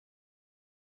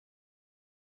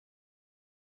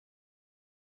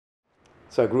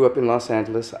So I grew up in Los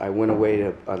Angeles. I went away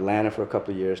to Atlanta for a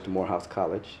couple of years to Morehouse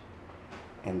College.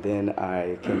 And then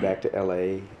I came back to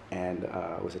LA and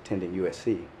was attending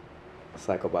USC,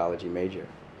 psychobiology major.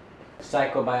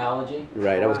 Psychobiology?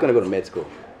 Right, I was going to go to med school.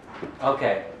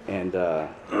 Okay. And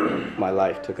my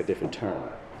life took a different turn.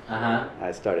 Uh-huh.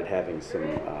 I started having some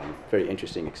very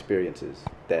interesting experiences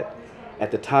that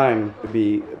at the time would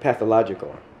be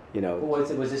pathological, you know. Was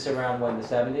this around when, the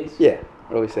 70s? Yeah,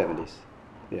 early 70s,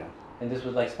 yeah. And this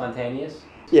was like spontaneous?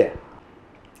 Yeah.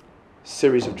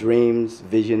 Series of dreams,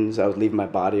 visions. I was leaving my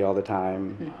body all the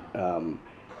time.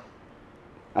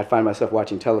 I'd find myself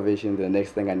watching television. The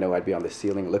next thing I know, I'd be on the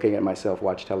ceiling looking at myself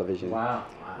watch television. Wow.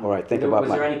 Or I'd think about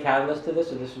Was there any catalyst to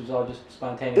this, or this was all just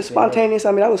spontaneous? The spontaneous,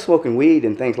 I mean, I was smoking weed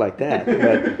and things like that.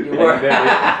 But, You were?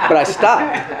 but I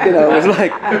stopped. You know, it was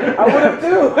like, I would have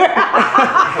too.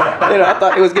 You know, I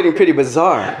thought it was getting pretty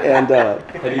bizarre. And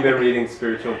Have you been reading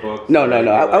spiritual books? No.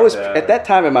 I was, at that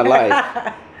time in my life,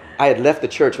 I had left the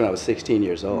church when I was 16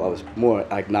 years old. I was more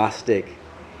agnostic.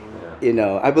 Yeah. You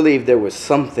know, I believed there was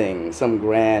something, some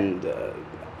grand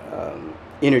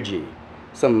energy,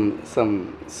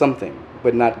 something,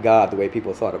 but not God the way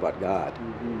people thought about God.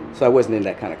 Mm-hmm. So I wasn't in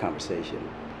that kind of conversation.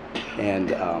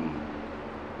 And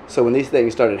so when these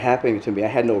things started happening to me, I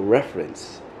had no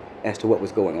reference as to what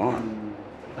was going on.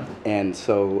 And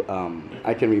so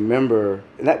I can remember,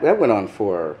 and that went on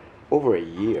for over a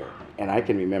year. And I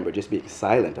can remember just being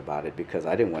silent about it because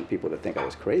I didn't want people to think I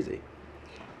was crazy.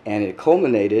 And it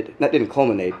culminated, didn't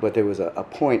culminate, but there was a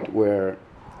point where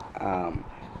I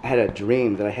had a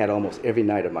dream that I had almost every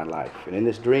night of my life. And in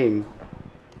this dream,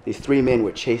 these three men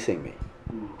were chasing me,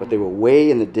 but they were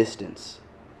way in the distance.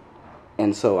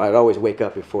 And so I'd always wake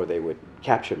up before they would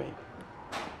capture me.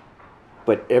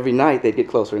 But every night they'd get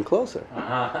closer and closer,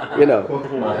 you know.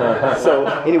 So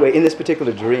anyway, in this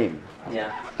particular dream,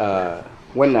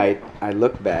 one night I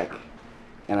looked back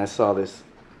and I saw this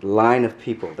line of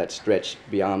people that stretched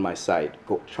beyond my sight,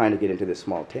 trying to get into this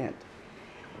small tent.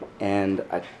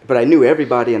 But I knew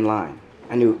everybody in line.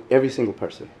 I knew every single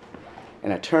person.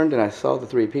 And I turned and I saw the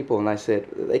three people and I said,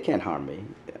 they can't harm me.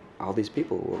 All these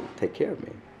people will take care of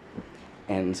me.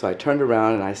 And so I turned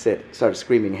around and I started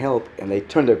screaming help, and they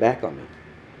turned their back on me.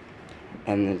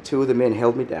 And then two of the men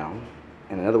held me down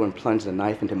and another one plunged a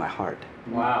knife into my heart.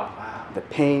 Wow. The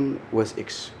pain was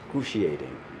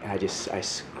excruciating. And I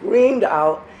screamed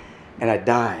out and I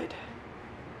died.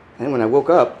 And then when I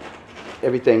woke up,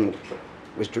 everything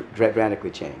was dramatically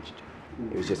changed.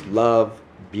 It was just love,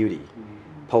 beauty,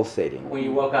 pulsating. When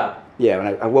you woke up? Yeah, when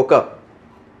I woke up,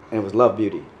 and it was love,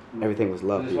 beauty. Everything was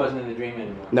love, So this beauty. wasn't in the dream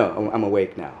anymore? No, I'm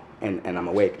awake now, and I'm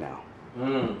awake now.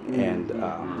 And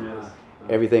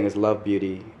everything is love,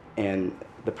 beauty. And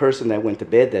the person that went to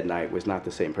bed that night was not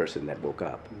the same person that woke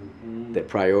up. The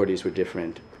priorities were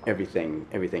different.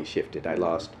 Everything shifted. I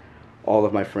lost all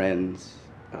of my friends.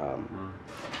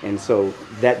 And so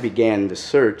that began the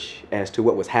search as to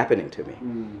what was happening to me.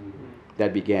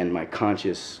 That began my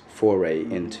conscious foray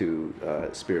into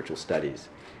spiritual studies,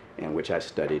 in which I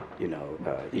studied, you know,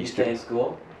 Did you Eastern. stay in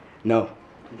school? No.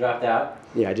 You dropped out?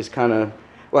 Yeah, I just kind of,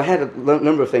 well, I had a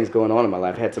number of things going on in my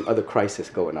life. I had some other crisis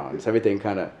going on. So everything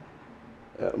kind of,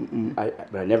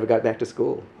 but I never got back to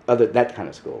school, that kind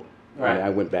of school. Right. I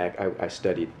went back, I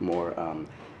studied more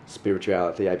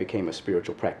spirituality. I became a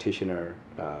spiritual practitioner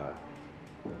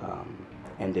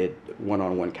and did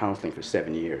one-on-one counseling for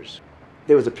 7 years.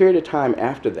 There was a period of time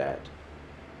after that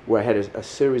where I had a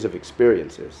series of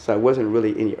experiences, so I wasn't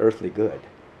really any earthly good.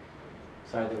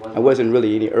 Sorry, there wasn't? I wasn't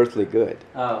really any earthly good.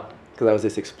 Oh. Because I was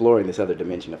just exploring this other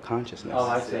dimension of consciousness. Oh,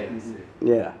 I see.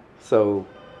 Yeah. So,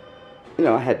 you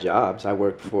know, I had jobs. I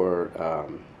worked for,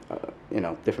 you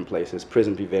know, different places,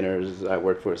 prison preventers. I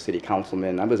worked for a city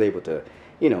councilman. I was able to,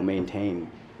 you know, maintain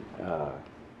a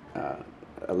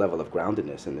level of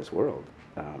groundedness in this world.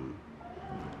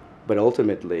 But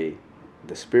ultimately,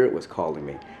 the Spirit was calling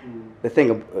me.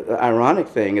 The ironic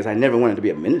thing is I never wanted to be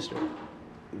a minister.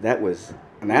 That was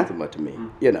anathema to me,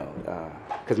 you know,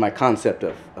 because my concept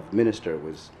of minister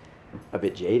was a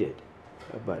bit jaded.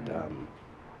 But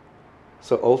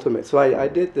so I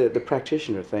did the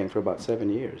practitioner thing for about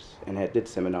 7 years, and did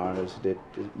seminars,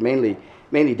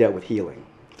 mainly dealt with healing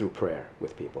through prayer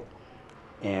with people.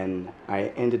 And I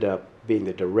ended up being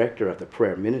the director of the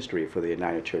prayer ministry for the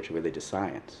United Church of Religious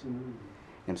Science.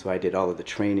 And so I did all of the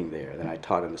training there. Then I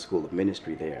taught in the School of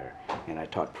Ministry there, and I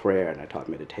taught prayer, and I taught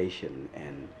meditation,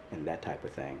 and that type of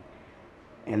thing.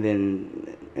 And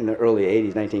then in the early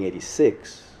 80s,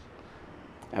 1986,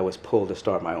 I was pulled to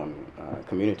start my own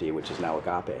community, which is now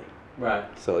Agape. Right.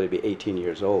 So it'd be 18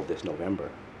 years old this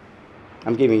November.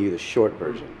 I'm giving you the short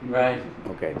version. Right.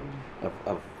 Okay.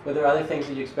 Were there other things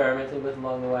that you experimented with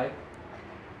along the way?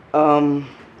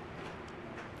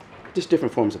 Just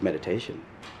different forms of meditation.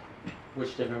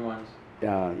 Which different ones?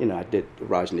 I did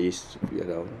Rajneesh,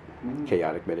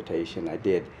 chaotic meditation. I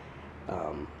did,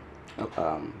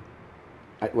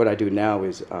 what I do now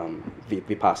is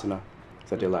Vipassana.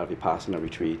 So I did a lot of Vipassana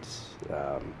retreats.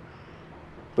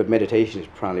 But meditation has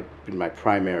probably been my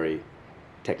primary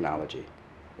technology.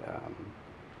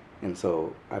 And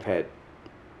so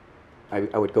I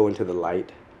would go into the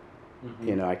light.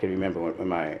 Mm-hmm. I can remember when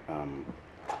my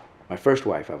first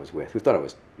wife I was with, who thought I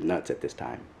was nuts at this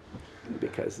time,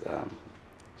 because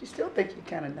you still think you're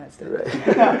kind of nuts, right?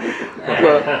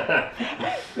 Well,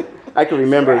 I can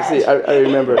remember. See, I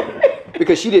remember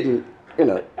because she didn't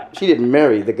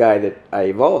marry the guy that I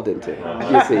evolved into.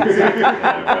 You see,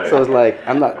 so it's like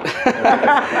I'm not.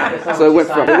 So it went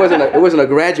from it wasn't a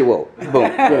gradual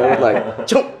boom. It was like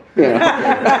chunk.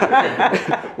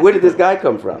 Where did this guy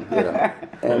come from?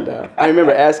 And I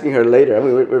remember asking her later. I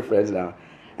mean, we're friends now,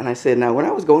 and I said, "Now, when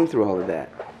I was going through all of that,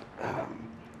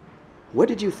 what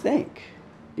did you think?"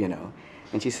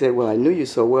 And she said, "Well, I knew you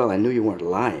so well. I knew you weren't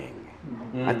lying.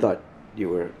 Mm-hmm. I thought you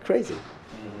were crazy."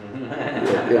 Mm-hmm.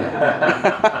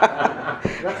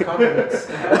 That's confidence.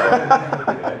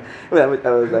 that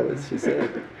was what she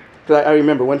said. Because I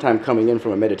remember one time coming in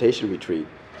from a meditation retreat,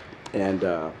 and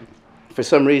for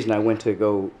some reason I went to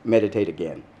go meditate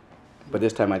again, but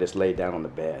this time I just laid down on the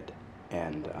bed,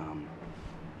 and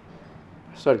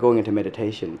I started going into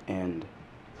meditation. And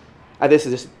this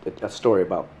is just a story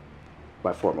about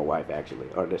my former wife, actually,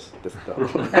 or this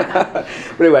stuff. But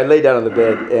anyway, I lay down on the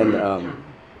bed, and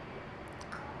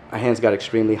my hands got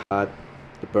extremely hot,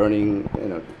 the burning,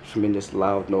 tremendous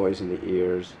loud noise in the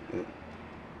ears,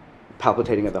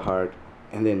 palpitating of the heart,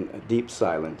 and then a deep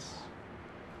silence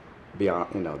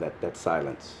beyond, that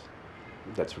silence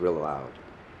that's real loud.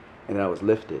 And then I was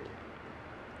lifted,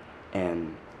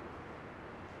 and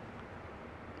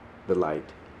the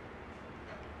light,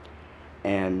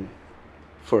 and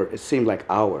it seemed like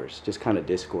hours, just kind of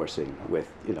discoursing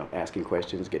with, asking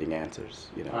questions, getting answers,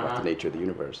 about the nature of the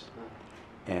universe.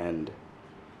 And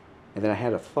then I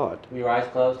had a thought. Were your eyes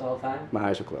closed the whole time? My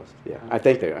eyes were closed, yeah. I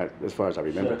think as far as I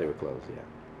remember, they were closed, yeah.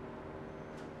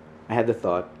 I had the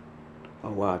thought,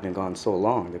 oh wow, I've been gone so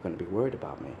long, they're going to be worried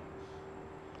about me.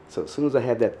 So as soon as I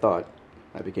had that thought,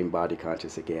 I became body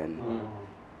conscious again. Mm.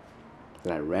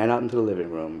 Then I ran out into the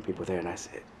living room, people there, and I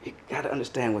said, you got to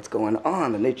understand what's going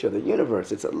on, the nature of the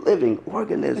universe. It's a living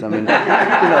organism, and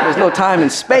there's no time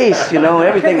and space,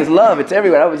 everything is love, it's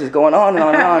everywhere. I was just going on and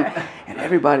on and on, and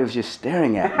everybody was just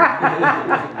staring at me.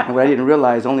 And what I didn't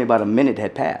realize, only about a minute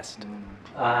had passed.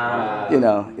 It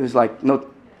was like, I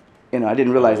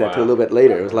didn't realize that till a little bit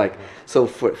later. It was like, so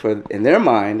for in their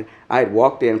mind, I had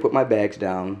walked in, put my bags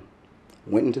down,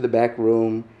 went into the back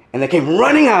room, and they came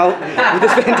running out with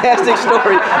this fantastic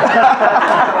story.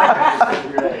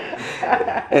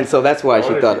 And so that's why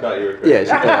she thought you were crazy. Yeah, she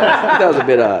thought that was a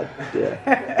bit odd. Yeah.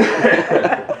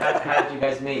 How did you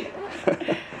guys meet?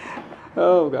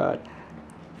 Oh, God.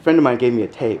 A friend of mine gave me a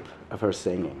tape of her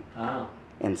singing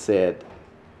and said,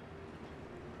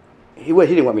 he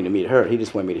didn't want me to meet her. He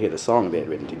just wanted me to hear the song they had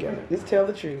written together. Just tell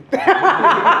the truth.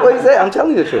 Well, he said, I'm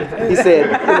telling you the truth. He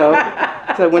said,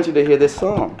 I want you to hear this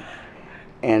song.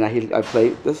 And I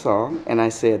played the song, and I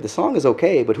said, the song is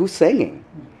okay, but who's singing?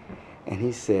 And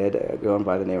he said, a girl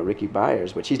by the name of Rickie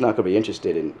Byers, but she's not going to be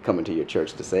interested in coming to your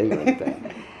church to sing or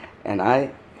anything. And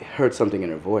I heard something in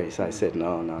her voice. I said,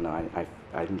 no,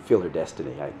 I didn't feel her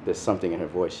destiny. There's something in her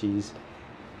voice.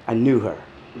 I knew her.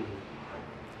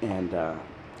 And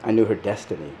I knew her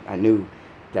destiny. I knew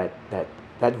that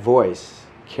voice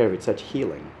carried such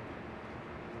healing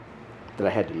that I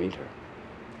had to meet her.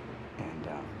 And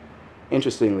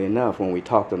interestingly enough, when we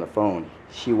talked on the phone,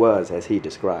 she was as he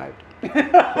described.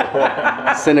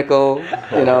 Cynical,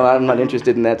 I'm not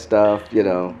interested in that stuff,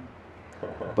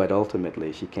 But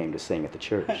ultimately, she came to sing at the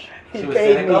church. She was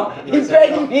cynical? You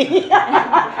paid me.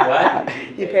 What?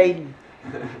 You paid me.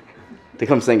 To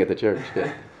come sing at the church,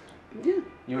 yeah. Yeah.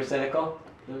 You were cynical?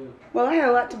 Well, I had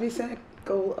a lot to be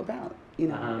cynical about.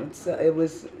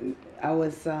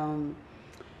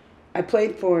 I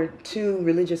played for 2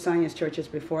 religious science churches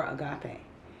before Agape,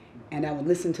 and I would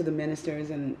listen to the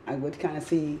ministers, and I would kind of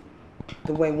see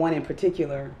the way one in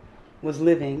particular was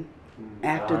living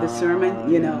after the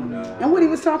sermon, and what he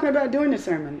was talking about during the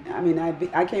sermon. I mean,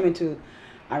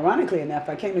 ironically enough,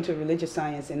 I came into religious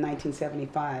science in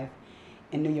 1975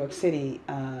 in New York City,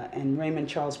 and Raymond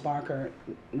Charles Barker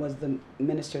was the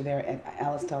minister there at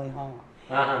Alice Tully Hall.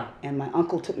 And my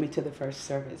uncle took me to the first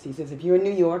service. He says, if you're in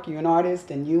New York, you're an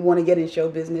artist, and you want to get in show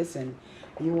business, and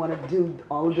you want to do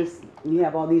all of this, you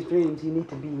have all these dreams, you need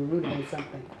to be rooted in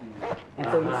something. And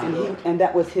so, and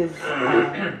that was his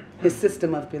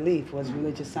system of belief, was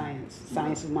religious science,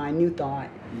 science of mind, new thought,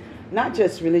 not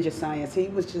just religious science. He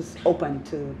was just open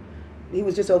to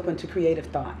creative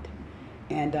thought,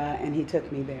 and he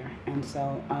took me there. And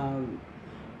so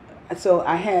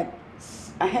I had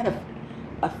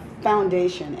a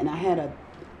foundation, and I had a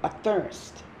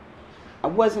thirst. I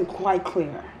wasn't quite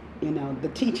clear, the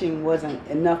teaching wasn't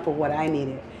enough for what I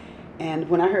needed. And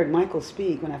when I heard Michael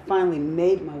speak, when I finally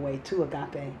made my way to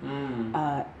Agape,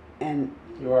 and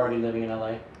you were already living in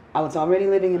LA? I was already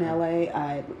living in LA.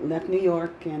 I left New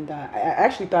York, and I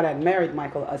actually thought I'd married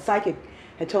Michael. A psychic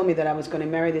had told me that I was going to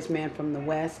marry this man from the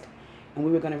West, and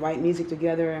we were going to write music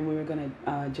together, and we were going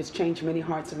to just change many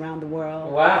hearts around the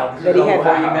world. Wow! That he had,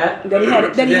 how you met? That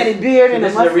he had a beard and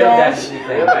a mustache. This is a real destiny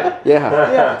thing, right?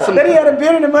 Yeah. That he had a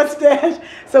beard and a mustache.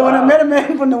 So when I met a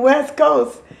man from the West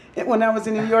Coast, when I was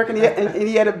in New York, and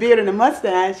he had a beard and a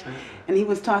mustache, and he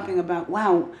was talking about,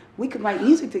 wow, we could write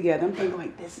music together. I'm thinking,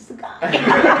 like, this is the guy.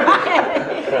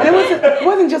 And it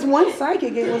wasn't just one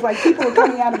psychic. It was like people were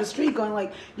coming out of the street going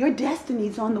like, your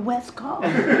destiny's on the West Coast.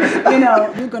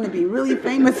 You're going to be really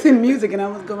famous in music. And I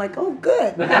was going like, oh,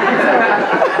 good. So,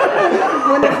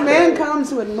 when this man comes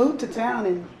who had moved to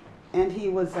town, and he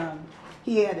was...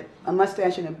 he had a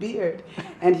mustache and a beard,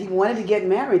 and he wanted to get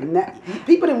married. And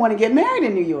people didn't want to get married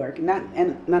in New York,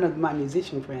 and none of my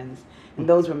musician friends, and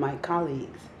those were my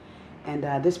colleagues. And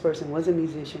this person was a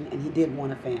musician, and he did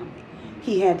want a family.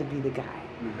 He had to be the guy.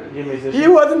 You're a musician? He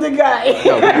wasn't the guy.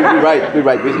 No, we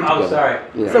write music together. Oh, sorry.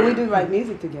 Yeah. So we do write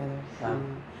music together.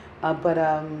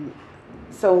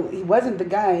 So he wasn't the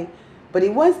guy, but he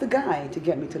was the guy to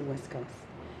get me to the West Coast.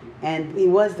 And he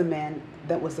was the man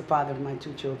that was the father of my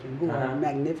two children, who are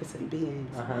magnificent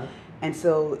beings. And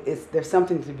so there's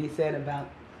something to be said about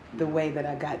the way that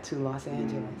I got to Los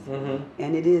Angeles.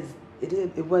 And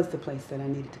it was the place that I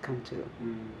needed to come to.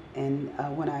 And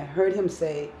when I heard him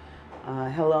say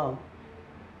hello,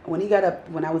 when he got up,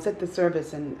 when I was at the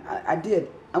service, and I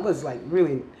was like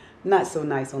really not so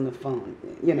nice on the phone,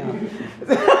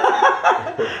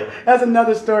 That's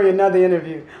another story, another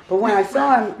interview. But when I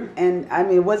saw him, and I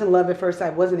mean, it wasn't love at first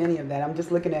sight, wasn't any of that. I'm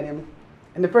just looking at him,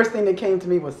 and the first thing that came to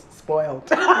me was spoiled.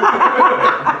 So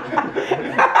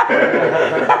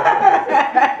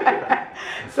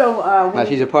now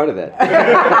she's a part of that.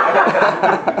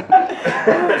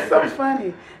 It was so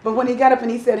funny. But when he got up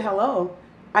and he said hello,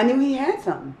 I knew he had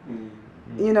something.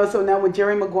 So now with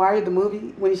Jerry Maguire, the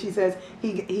movie, when she says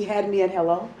he had me at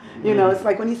hello, it's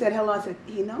like when he said hello, I said,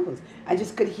 he knows. I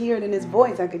just could hear it in his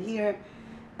voice. I could hear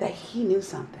that he knew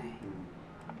something.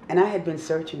 And I had been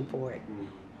searching for it.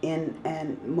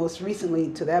 And most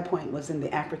recently to that point was in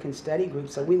the African study group.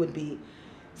 So we would be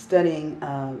studying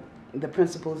the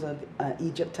principles of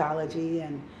Egyptology,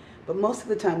 but most of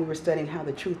the time we were studying how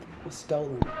the truth was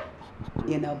stolen,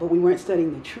 but we weren't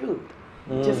studying the truth.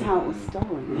 Just how it was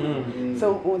stolen.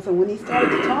 So when he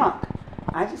started to talk,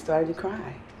 I just started to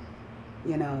cry,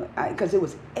 because it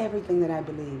was everything that I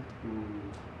believed.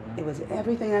 It was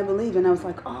everything I believed, and I was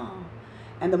like, oh.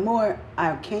 And the more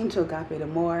I came to Agape, the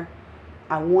more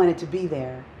I wanted to be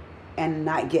there and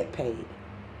not get paid.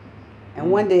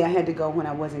 And one day I had to go when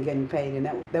I wasn't getting paid, and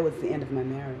that was the end of my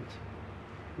marriage.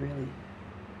 Really.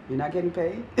 You're not getting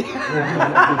paid?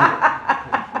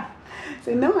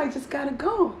 Say, no, I just gotta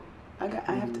go. I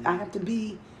have to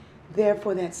be there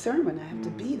for that sermon. I have to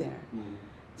be there.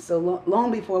 So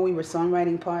long before we were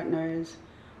songwriting partners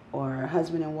or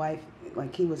husband and wife,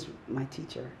 like he was my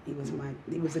teacher. He was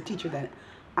a teacher that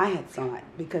I had sought,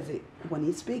 because when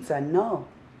he speaks, I know,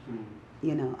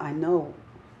 I know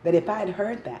that if I had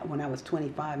heard that when I was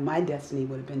 25, my destiny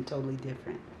would have been totally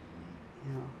different.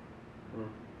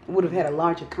 It would have had a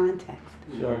larger context.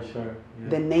 Sure.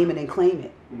 Than name it and claim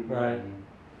it. Right.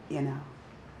 Yeah.